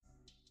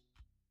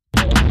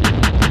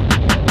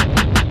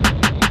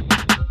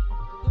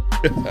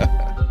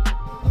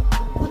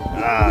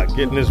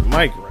Getting this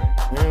mic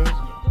right, man.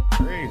 It's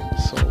crazy.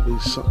 It's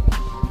always something.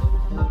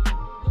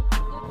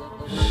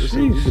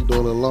 We've been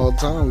doing it a long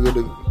time.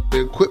 The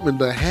equipment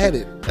done had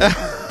it.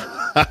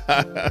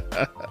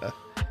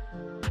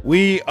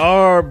 We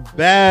are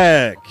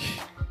back.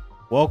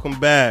 Welcome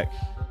back.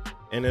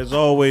 And as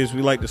always,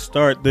 we like to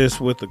start this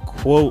with a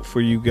quote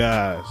for you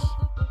guys.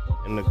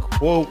 And the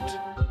quote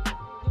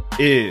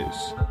is,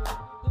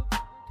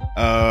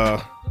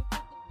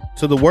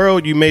 to the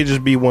world, you may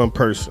just be one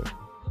person.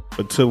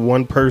 But to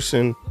one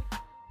person,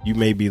 you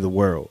may be the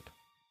world.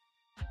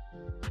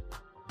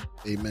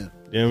 Amen.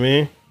 You know what I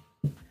mean?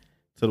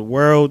 To the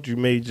world, you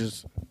may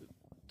just...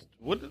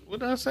 What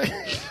did I say?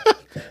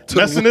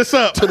 Messing this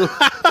up. To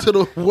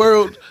the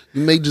world,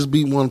 you may just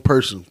be one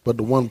person. But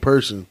the one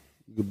person,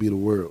 you could be the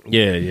world.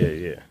 Yeah.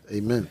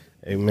 Amen.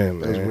 Amen, man.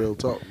 That's real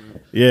talk,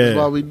 man. Yeah. That's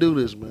why we do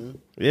this, man.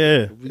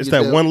 Yeah. It's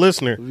that one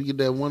listener. If we get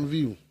that one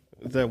view.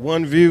 It's that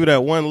one view,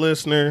 that one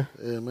listener.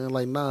 Yeah, man.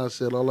 Like Nas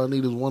said, all I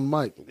need is one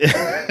mic.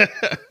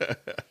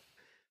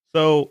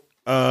 So,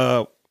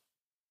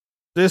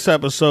 this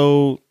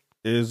episode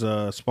is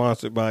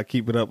sponsored by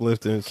Keep It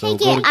Uplifting. So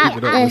go to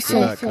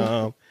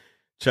keepituplifting.com.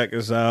 Check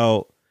us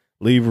out.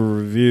 Leave a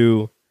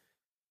review.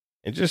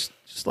 And just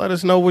let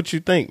us know what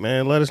you think,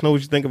 man. Let us know what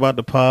you think about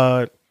the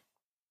pod.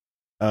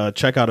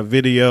 Check out a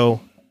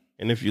video.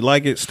 And if you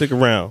like it, stick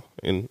around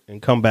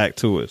and come back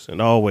to us.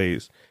 And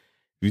always,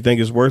 if you think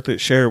it's worth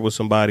it, share it with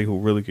somebody who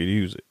really could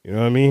use it. You know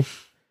what I mean?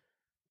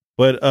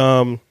 But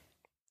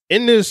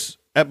in this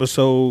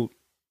episode,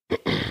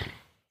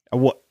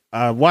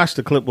 I watched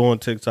the clip on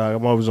TikTok.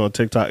 I'm always on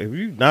TikTok. If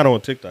you're not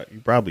on TikTok,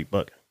 you probably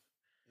bugging.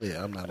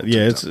 Yeah, I'm not on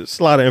TikTok. TikTok. It's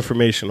a lot of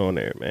information on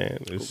there, man.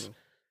 It's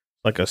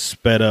like a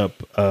sped up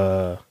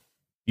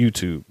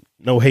YouTube.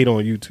 No hate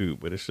on YouTube,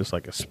 but it's just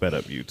like a sped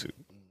up YouTube.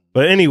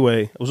 But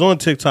anyway, I was on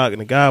TikTok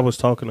and the guy was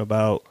talking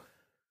about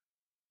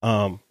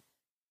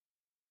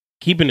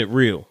keeping it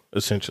real,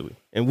 essentially.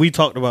 And we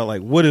talked about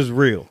like what is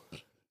real,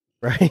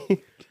 right?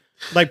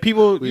 Like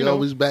people, we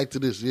always back to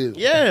this, yeah.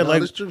 Yeah, no,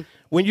 like that's true.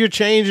 When you're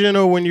changing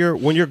or when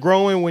you're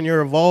growing, when you're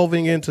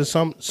evolving into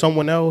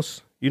someone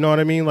else, you know what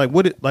I mean?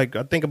 Like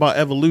I think about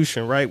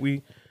evolution, right?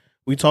 We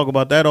talk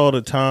about that all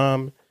the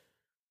time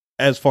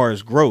as far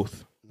as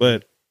growth,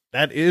 but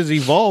that is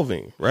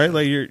evolving, right?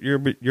 Like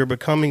you're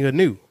becoming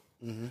anew.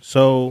 Mm-hmm.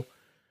 So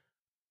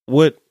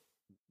what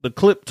the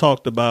clip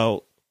talked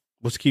about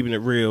was keeping it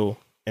real,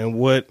 and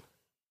what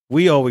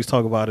we always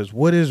talk about is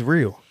what is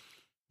real.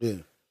 Yeah.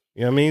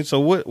 You know what I mean? So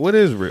what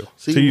is real?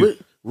 See, to you?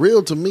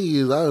 Real to me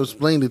is, I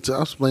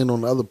explained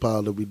on the other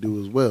pod that we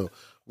do as well.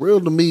 Real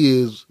to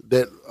me is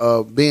that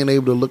being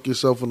able to look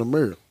yourself in the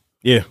mirror.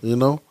 Yeah. You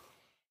know?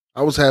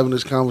 I was having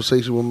this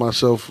conversation with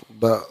myself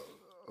the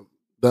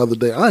other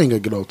day. I ain't gonna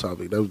get off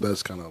topic.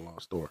 That's kind of a long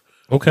story.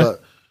 Okay.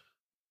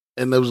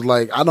 And it was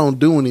like, I don't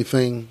do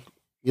anything,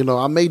 you know,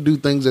 I may do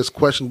things that's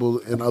questionable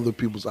in other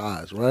people's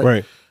eyes, right?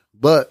 Right.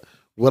 But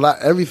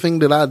everything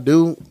that I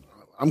do,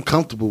 I'm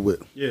comfortable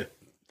with. Yeah.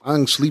 I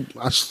can sleep.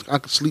 I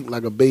can sleep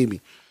like a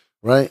baby,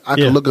 right? I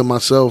can look at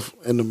myself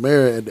in the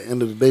mirror at the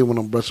end of the day when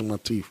I'm brushing my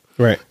teeth,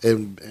 right?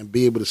 And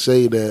be able to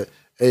say that,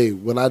 hey,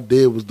 what I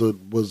did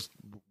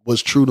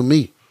was true to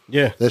me.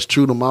 Yeah, that's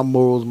true to my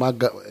morals, my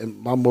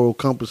moral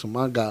compass, and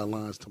my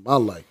guidelines to my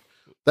life.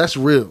 That's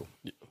real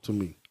to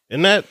me.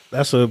 And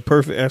that's a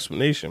perfect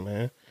explanation,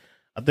 man.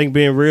 I think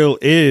being real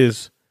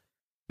is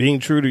being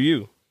true to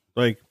you.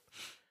 Like,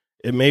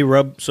 it may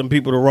rub some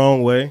people the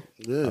wrong way.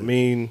 Yeah. I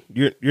mean,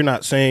 you're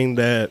not saying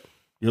that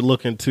you're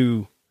looking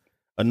to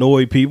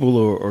annoy people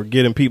or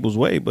get in people's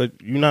way, but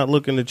you're not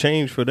looking to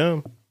change for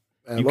them.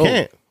 You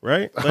can't,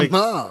 right? Like,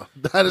 nah,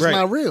 that is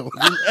not real.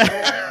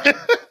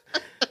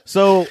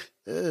 So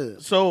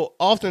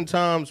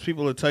oftentimes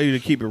people will tell you to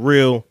keep it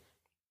real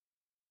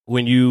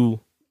when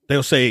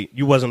they'll say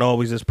you wasn't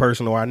always this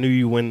person, or I knew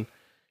you when,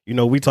 you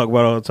know, we talk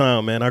about all the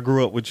time, man, I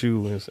grew up with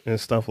you and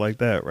stuff like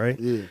that, right?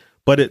 Yeah.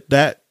 But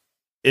that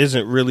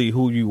isn't really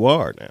who you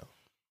are now.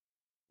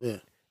 Yeah.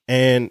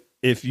 And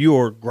if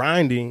you're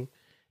grinding,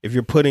 if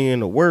you're putting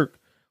in the work,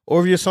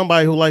 or if you're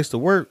somebody who likes to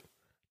work,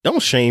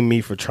 don't shame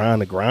me for trying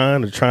to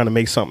grind or trying to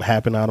make something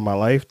happen out of my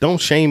life. Don't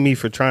shame me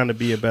for trying to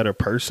be a better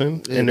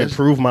person and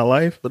improve my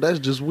life. But that's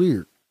just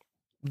weird.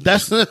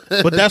 That's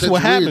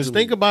what happens.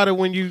 Think about it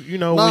when you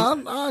know.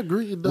 I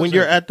agree. When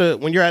you're at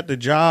the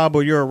job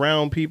or you're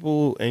around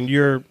people and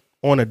you're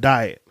on a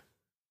diet,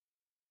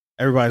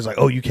 everybody's like,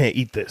 "Oh, you can't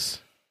eat this."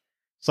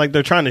 It's like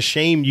they're trying to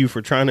shame you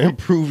for trying to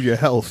improve your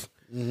health,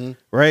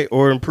 right?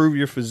 Or improve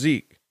your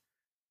physique.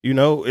 You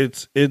know,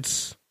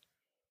 it's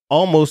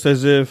almost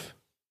as if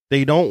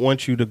they don't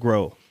want you to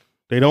grow.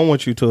 They don't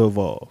want you to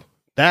evolve.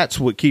 That's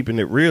what keeping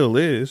it real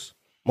is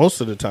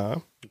most of the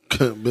time.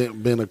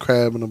 Being a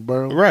crab in a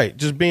barrel. Right.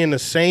 Just being the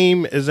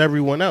same as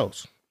everyone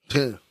else.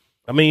 Yeah.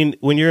 I mean,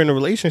 when you're in a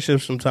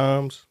relationship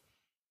sometimes,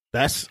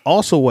 that's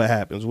also what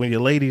happens when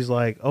your lady's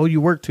like, "Oh,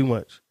 you work too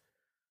much."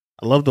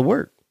 I love to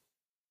work.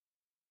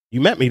 You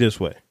met me this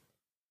way.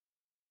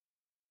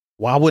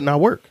 Why wouldn't I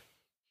work?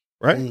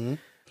 Right? Mm-hmm.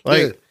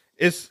 Like,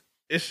 it's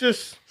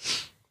just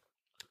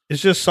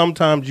it's just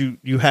sometimes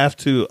you have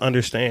to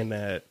understand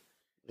that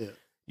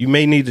you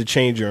may need to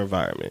change your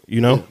environment,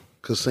 you know?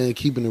 Because saying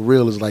keeping it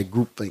real is like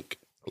groupthink.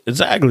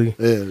 Exactly.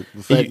 Yeah,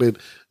 the fact that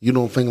you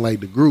don't think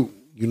like the group,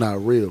 you're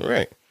not real.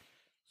 Right.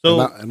 So,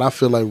 and I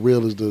feel like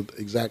real is the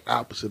exact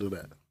opposite of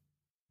that,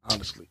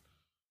 honestly.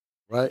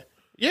 Right?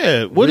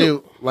 Yeah.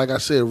 Like I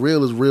said,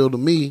 real is real to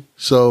me.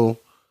 So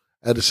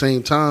at the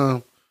same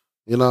time,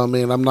 you know what I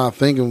mean? I'm not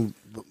thinking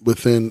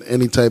within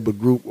any type of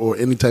group or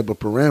any type of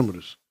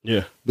parameters.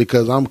 Yeah.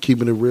 Because I'm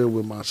keeping it real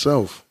with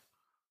myself.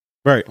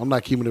 Right. I'm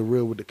not keeping it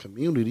real with the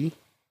community.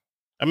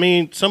 I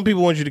mean, some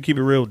people want you to keep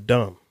it real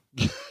dumb.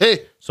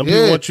 Hey, some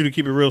people want you to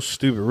keep it real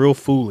stupid, real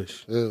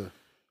foolish. Yeah.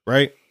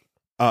 Right?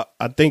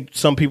 I think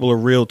some people are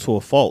real to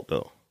a fault,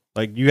 though.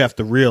 Like, you have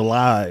to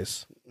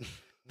realize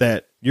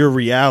that your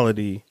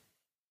reality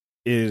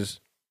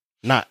is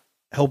not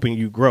helping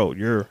you grow.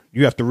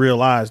 You have to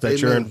realize that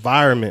your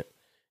environment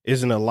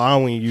isn't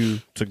allowing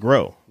you to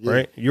grow,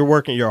 right? You're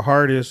working your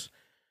hardest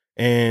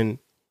and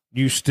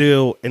you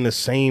still in the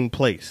same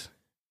place.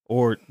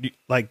 Or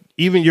like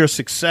even your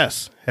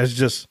success has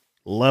just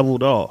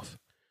leveled off.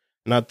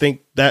 And I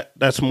think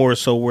that's more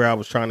so where I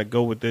was trying to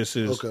go with this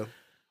is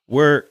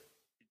where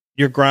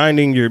you're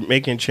grinding, you're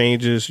making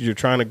changes, you're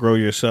trying to grow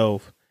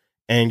yourself,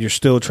 and you're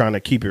still trying to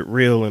keep it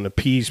real and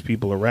appease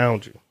people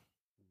around you.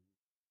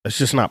 It's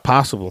just not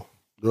possible.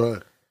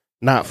 Right.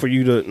 Not for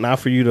you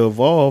to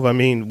evolve. I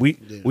mean,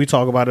 we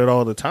talk about it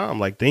all the time.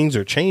 Like, things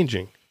are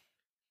changing.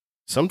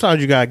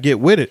 Sometimes you gotta get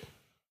with it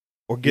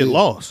or get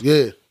lost.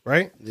 Yeah.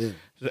 Right? Yeah.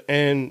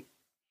 And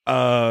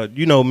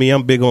you know me,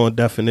 I'm big on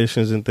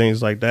definitions and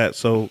things like that.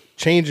 So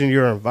changing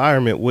your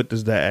environment, what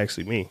does that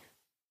actually mean?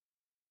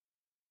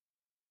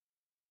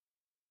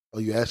 Oh,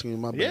 you asking me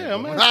my bad? Yeah,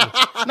 I'm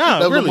asking. No,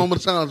 that was really. a moment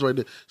of silence right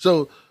there.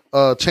 So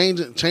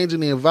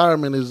changing the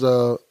environment is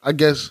I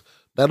guess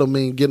that'll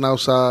mean getting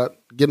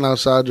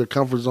outside your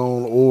comfort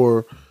zone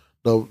or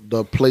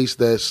the place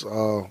that's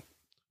the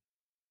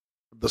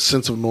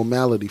sense of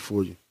normality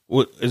for you.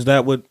 What is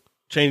that? What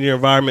changing your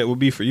environment would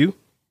be for you?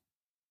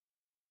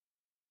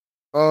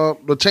 For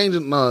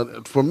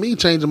me,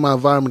 changing my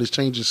environment is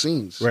changing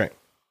scenes. Right.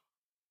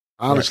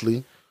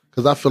 Honestly,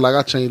 because I feel like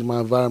I change my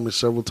environment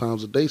several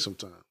times a day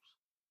sometimes.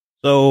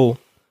 So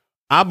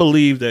I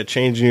believe that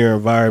changing your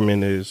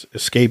environment is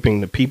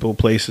escaping the people,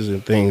 places,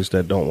 and things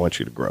that don't want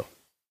you to grow.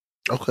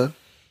 Okay.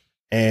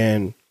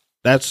 And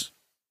that's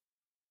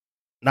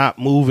not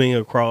moving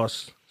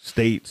across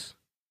states.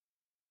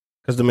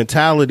 Because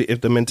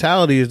if the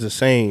mentality is the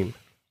same,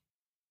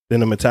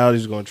 then the mentality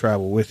is going to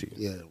travel with you.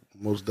 Yeah,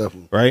 most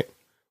definitely. Right?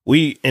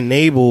 We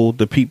enable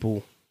the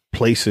people,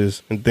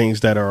 places, and things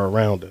that are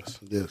around us.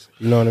 Yes.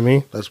 You know what I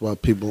mean? That's why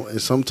people, and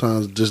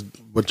sometimes just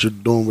what you're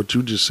doing, what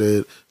you just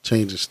said,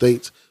 changing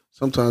states,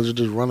 sometimes you're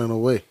just running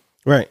away.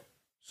 Right.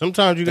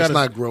 Sometimes you got to.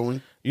 That's not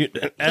growing.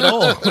 At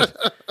all.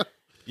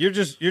 You're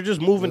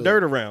just moving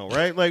dirt around,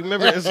 right? Like,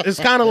 remember,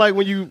 it's kind of like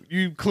when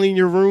you clean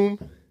your room,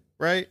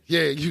 right?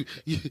 Yeah, you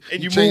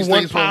move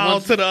one pile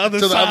to the other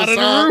side of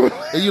the room,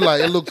 and you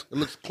like it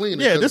looks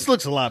cleaner. Yeah, this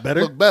looks a lot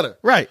better. Look better,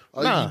 right?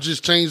 You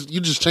just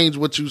change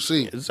what you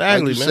see.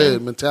 Exactly, like you man.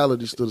 said,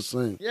 mentality's still the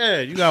same. Yeah,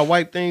 you gotta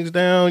wipe things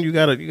down. You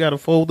gotta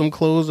fold them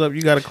clothes up.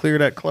 You gotta clear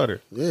that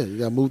clutter. Yeah, you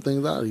gotta move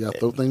things out. You gotta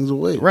throw things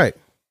away. Right,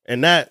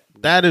 and that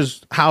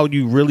is how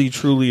you really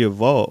truly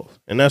evolve,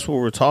 and that's what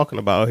we're talking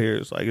about here.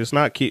 It's like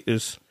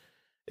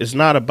it's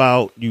not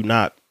about you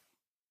not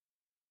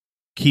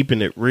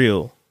keeping it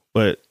real,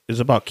 but it's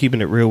about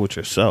keeping it real with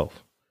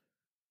yourself.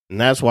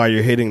 And that's why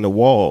you're hitting the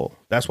wall.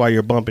 That's why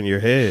you're bumping your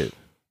head.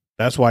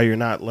 That's why you're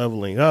not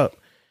leveling up,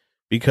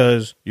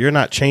 because you're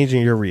not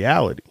changing your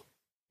reality.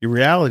 Your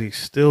reality is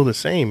still the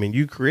same, and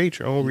you create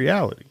your own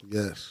reality.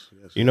 Yes.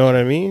 You know what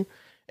I mean?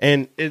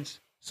 And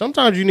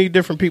sometimes you need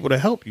different people to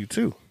help you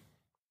too.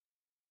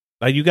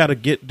 Like, you got to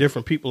get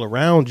different people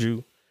around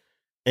you,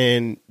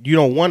 and you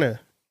don't want to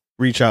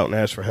reach out and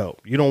ask for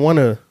help. You don't want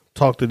to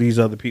talk to these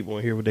other people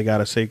and hear what they got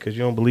to say, because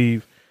you don't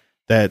believe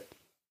that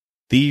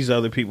these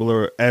other people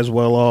are as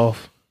well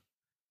off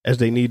as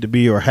they need to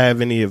be or have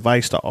any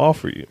advice to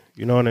offer you.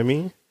 You know what I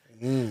mean?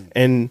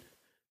 And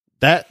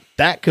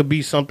that could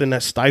be something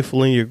that's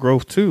stifling your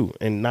growth too,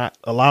 and not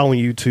allowing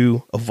you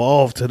to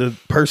evolve to the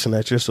person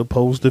that you're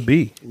supposed to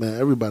be. Man,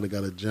 everybody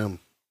got a gem.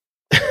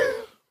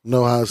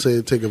 Know how I say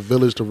it take a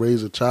village to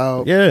raise a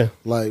child? Yeah.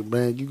 Like,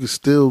 man, you can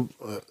still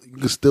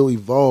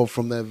evolve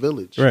from that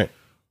village. Right.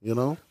 You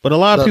know? But a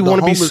lot of people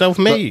want to be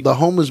self-made. The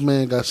homeless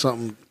man got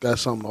something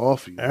to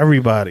offer you.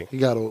 Everybody. He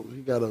got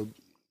something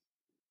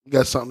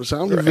to say.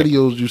 How many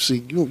videos you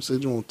see? You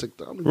said you on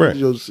TikTok. How many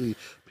videos you see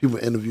people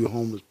interview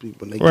homeless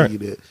people and they give you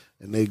that,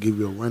 and they give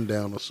you a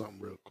rundown or something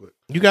real quick.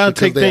 You gotta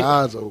take their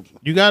eyes open.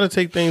 You gotta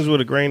take things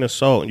with a grain of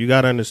salt, and you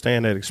gotta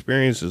understand that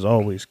experience is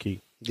always key.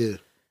 Yeah.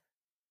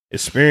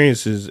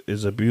 Experience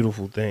is a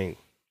beautiful thing.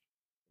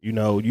 You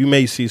know, you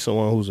may see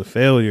someone who's a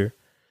failure,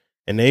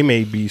 and they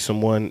may be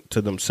someone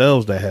to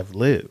themselves that have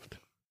lived.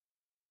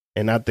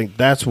 And I think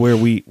that's where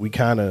we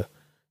kind of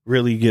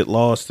really get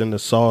lost in the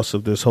sauce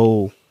of this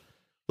whole,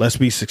 let's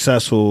be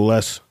successful,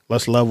 let's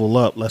let's level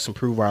up, let's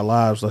improve our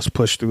lives, let's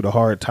push through the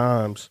hard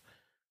times.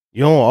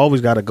 You don't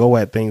always got to go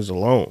at things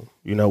alone.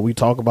 You know, we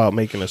talk about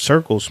making a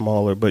circle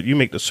smaller, but you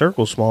make the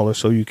circle smaller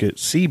so you could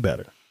see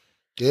better.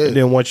 Yeah. And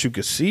then once you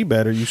can see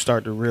better, you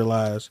start to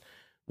realize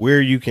where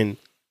you can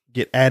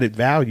get added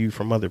value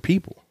from other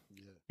people.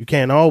 Yeah. You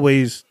can't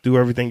always do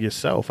everything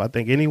yourself. I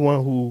think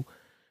anyone who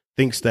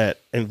thinks that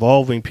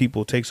involving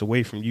people takes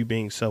away from you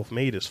being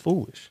self-made is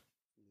foolish.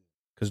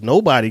 Because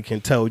nobody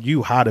can tell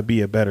you how to be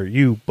a better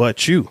you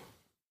but you.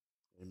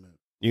 Amen.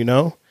 You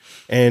know?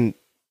 And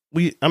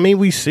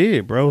we see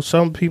it, bro.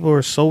 Some people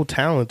are so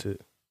talented,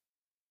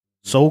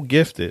 so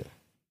gifted.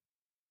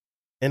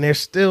 And they're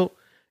still,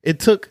 it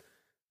took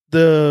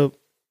the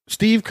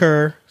Steve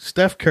Kerr,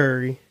 Steph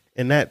Curry,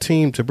 and that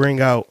team to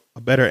bring out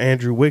a better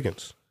Andrew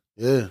Wiggins.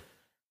 Yeah.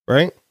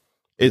 Right?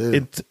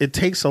 It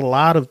takes a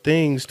lot of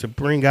things to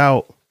bring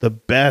out the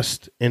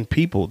best in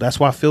people. That's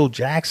why Phil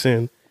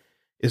Jackson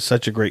is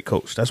such a great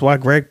coach. That's why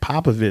Greg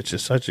Popovich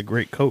is such a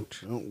great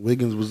coach.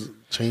 Wiggins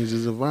changed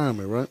his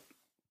environment, right?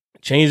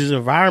 Changed his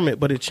environment,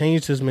 but it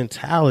changed his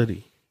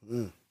mentality.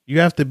 Mm.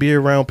 You have to be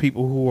around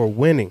people who are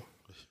winning,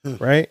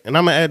 right? And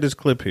I'm going to add this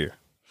clip here.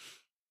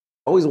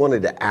 I always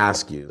wanted to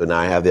ask you, and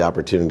I have the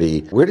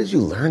opportunity, where did you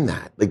learn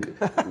that? Like,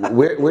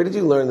 where did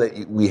you learn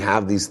that we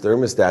have these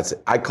thermostats?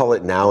 I call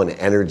it now an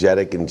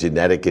energetic and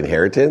genetic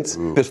inheritance.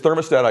 This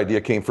thermostat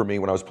idea came from me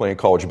when I was playing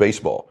college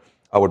baseball.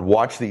 I would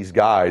watch these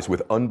guys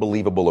with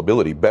unbelievable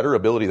ability, better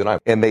ability than I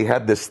have. And they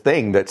had this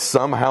thing that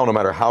somehow, no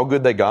matter how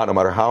good they got, no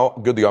matter how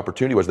good the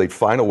opportunity was, they'd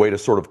find a way to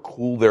sort of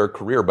cool their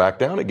career back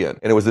down again.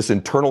 And it was this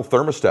internal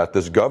thermostat,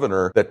 this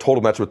governor, that told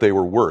them that's what they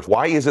were worth.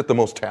 Why is it the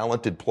most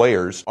talented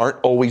players aren't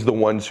always the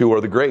ones who are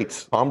the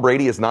greats? Tom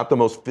Brady is not the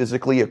most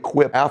physically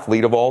equipped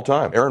athlete of all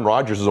time. Aaron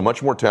Rodgers is a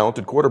much more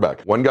talented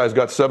quarterback. One guy's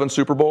got 7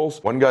 Super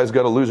Bowls. One guy's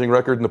got a losing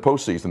record in the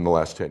postseason in the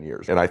last 10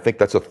 years. And I think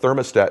that's a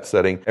thermostat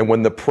setting. And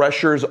when the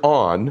pressure's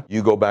on,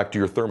 you go back to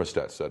your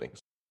thermostat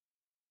settings.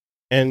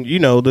 And, you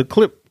know, the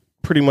clip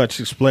pretty much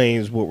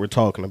explains what we're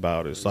talking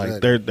about. It's like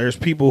there's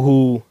people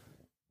who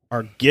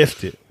are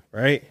gifted,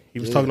 right? He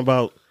was talking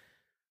about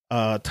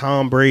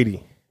Tom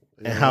Brady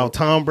and how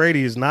Tom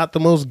Brady is not the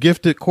most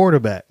gifted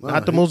quarterback,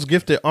 not the most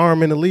gifted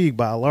arm in the league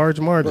by a large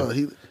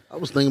margin. I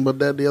was thinking about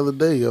that the other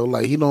day, yo.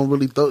 Like, he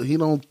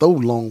don't throw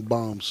long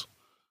bombs.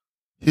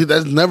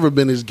 That's never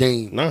been his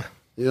game. Nah.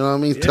 You know what I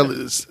mean?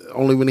 It's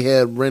only when he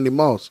had Randy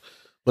Moss.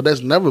 But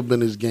that's never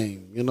been his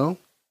game, you know?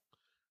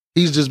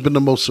 He's just been the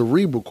most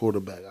cerebral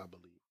quarterback, I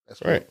believe.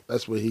 That's right.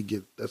 That's where he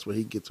gets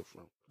it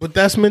from. But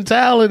that's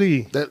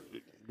mentality.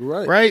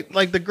 Right. Right?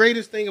 Like, the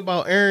greatest thing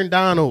about Aaron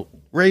Donald,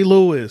 Ray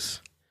Lewis,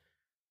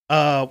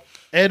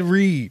 Ed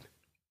Reed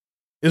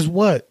is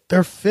what?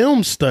 Their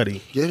film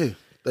study. Yeah.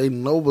 They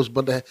know what's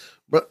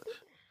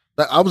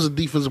but I was a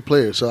defensive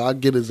player, so I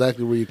get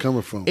exactly where you're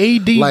coming from.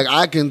 AD. Like,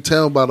 I can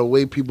tell by the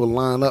way people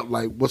line up,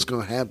 like, what's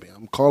going to happen.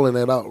 I'm calling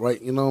that out,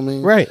 right? You know what I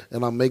mean? Right.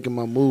 And I'm making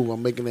my move.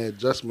 I'm making that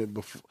adjustment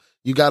before.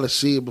 You got to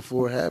see it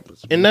before it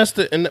happens. Man. And that's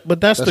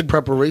the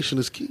preparation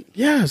is key.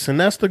 Yes, and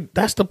that's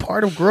the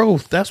part of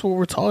growth. That's what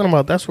we're talking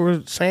about. That's what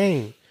we're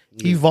saying.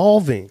 Yeah.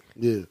 Evolving.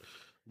 Yeah.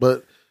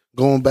 But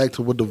going back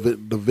to what the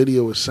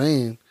video is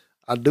saying,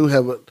 I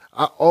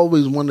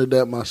always wondered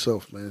that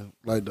myself, man.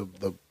 Like,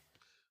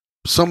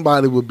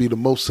 somebody would be the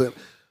most.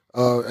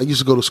 I used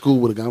to go to school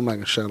with a guy. I'm not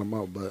gonna shout him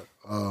out, but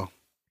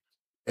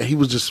and he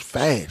was just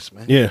fast,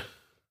 man. Yeah,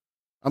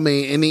 I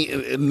mean, and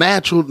he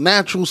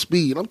natural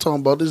speed. I'm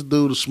talking about this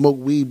dude to smoke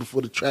weed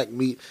before the track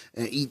meet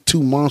and eat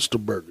 2 Monster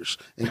burgers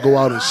and go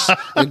out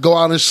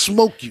and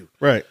smoke you.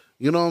 Right.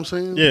 You know what I'm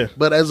saying? Yeah.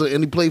 But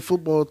and he played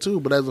football too.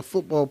 But as a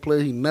football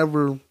player, he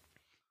never.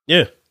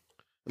 Yeah.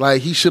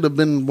 Like, he should have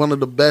been one of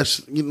the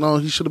best. You know,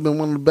 he should have been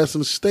one of the best in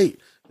the state.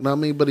 You know what I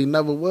mean? But he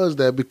never was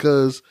that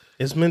because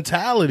his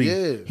mentality.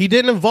 Yeah. He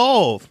didn't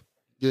evolve.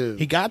 Yeah.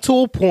 He got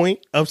to a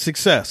point of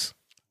success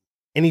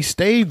and he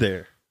stayed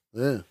there.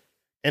 Yeah.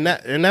 And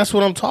that's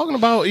what I'm talking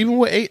about. Even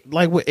with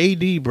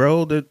AD,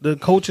 bro, the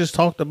coaches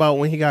talked about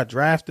when he got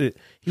drafted,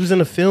 he was in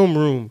the film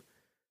room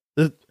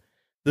the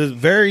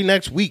very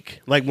next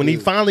week. Like, when he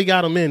finally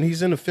got him in,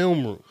 he's in the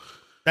film room.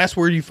 That's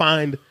where you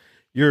find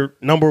your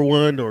number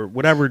 1 or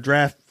whatever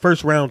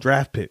first round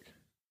draft pick.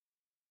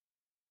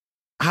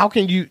 How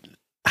can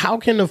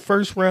the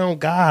first round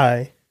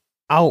guy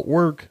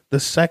outwork the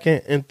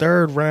second and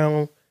third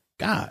round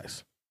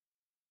guys?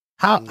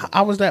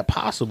 How is that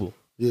possible?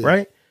 Yeah.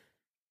 Right?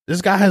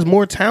 This guy has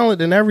more talent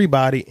than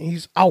everybody, and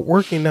he's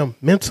outworking them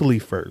mentally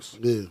first.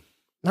 Yeah.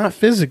 Not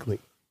physically.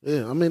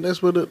 Yeah, I mean,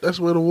 that's where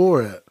the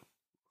war at,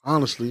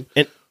 honestly.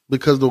 And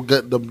because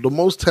the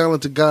most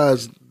talented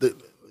guys,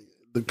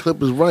 the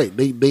clip is right.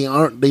 They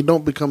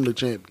don't become the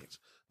champions.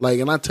 Like,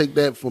 and I take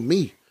that for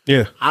me.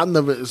 Yeah. I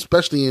never,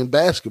 especially in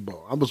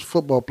basketball. I was a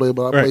football player,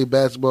 but I played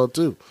basketball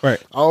too. Right.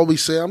 I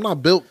always say I'm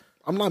not built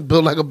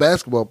like a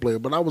basketball player,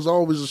 but I was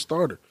always a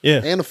starter.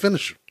 Yeah. And a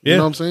finisher. You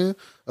know what I'm saying?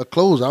 A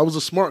closer. I was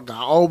a smart guy.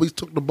 I always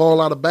took the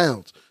ball out of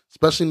bounds,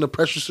 especially in the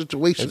pressure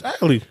situation.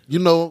 Exactly. You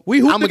know,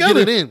 I'm going to get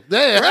it in.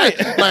 Yeah, right.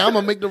 Like, I'm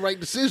going to make the right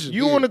decision.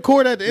 You on the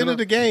court at the end of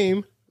the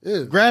game,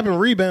 grabbing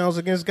rebounds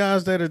against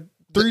guys that are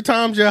 3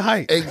 times your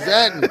height.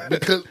 Exactly.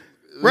 Because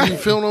you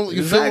feel what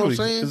I'm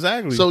saying?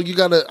 Exactly. So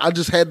I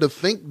just had to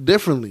think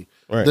differently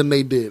than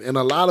they did. And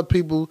a lot of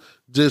people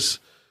just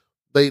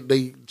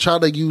they try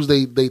to use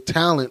they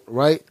talent,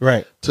 right?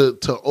 Right.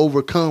 To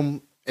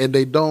overcome, and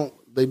they don't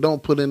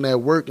put in that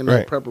work and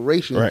that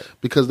preparation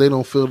because they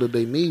don't feel that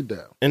they need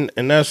that. And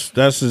that's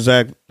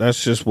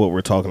just what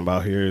we're talking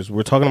about here. Is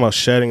we're talking about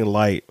shedding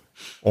light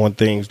on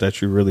things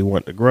that you really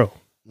want to grow.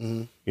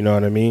 Mm-hmm. You know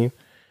what I mean?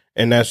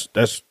 And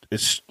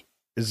it's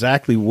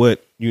exactly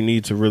what you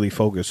need to really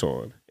focus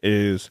on.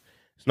 It's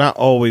not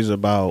always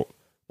about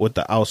what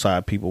the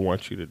outside people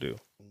want you to do,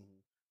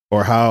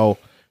 or how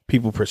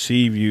people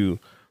perceive you,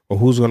 or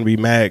who's going to be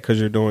mad because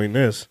you're doing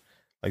this.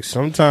 Like,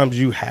 sometimes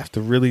you have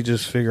to really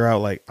just figure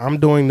out, like, I'm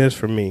doing this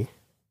for me.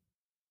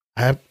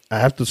 I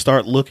have to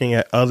start looking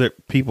at other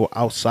people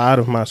outside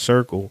of my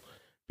circle,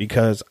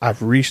 because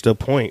I've reached a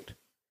point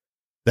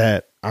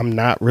that I'm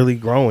not really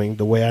growing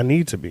the way I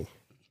need to be.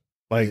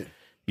 Like,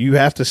 you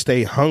have to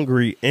stay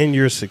hungry in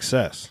your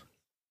success.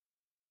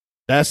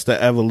 That's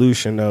the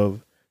evolution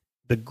of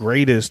the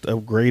greatest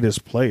of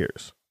greatest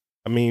players.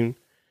 I mean,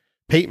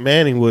 Peyton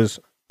Manning was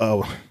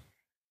a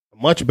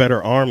much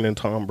better arm than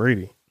Tom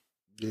Brady.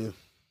 Yeah.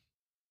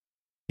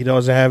 He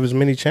doesn't have as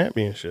many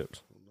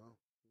championships.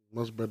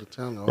 Much better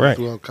talent. Right.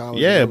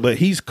 Yeah, but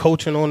he's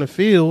coaching on the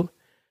field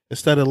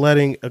instead of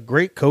letting a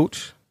great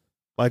coach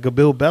like a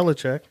Bill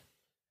Belichick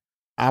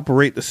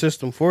operate the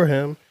system for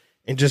him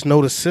and just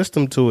know the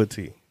system to a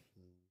T.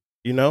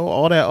 You know,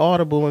 all that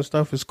audible and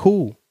stuff is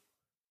cool.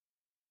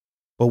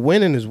 But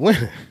winning is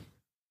winning.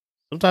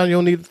 Sometimes you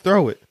don't need to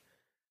throw it.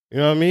 You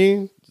know what I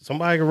mean?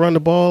 Somebody can run the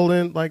ball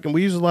in, and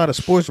we use a lot of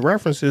sports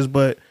references,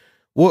 but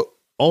what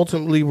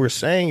ultimately we're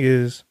saying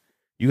is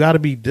you got to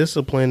be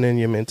disciplined in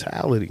your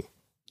mentality.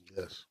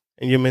 Yes.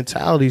 And your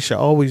mentality should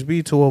always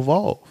be to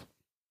evolve.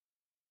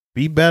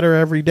 Be better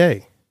every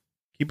day.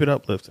 Keep it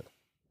uplifting.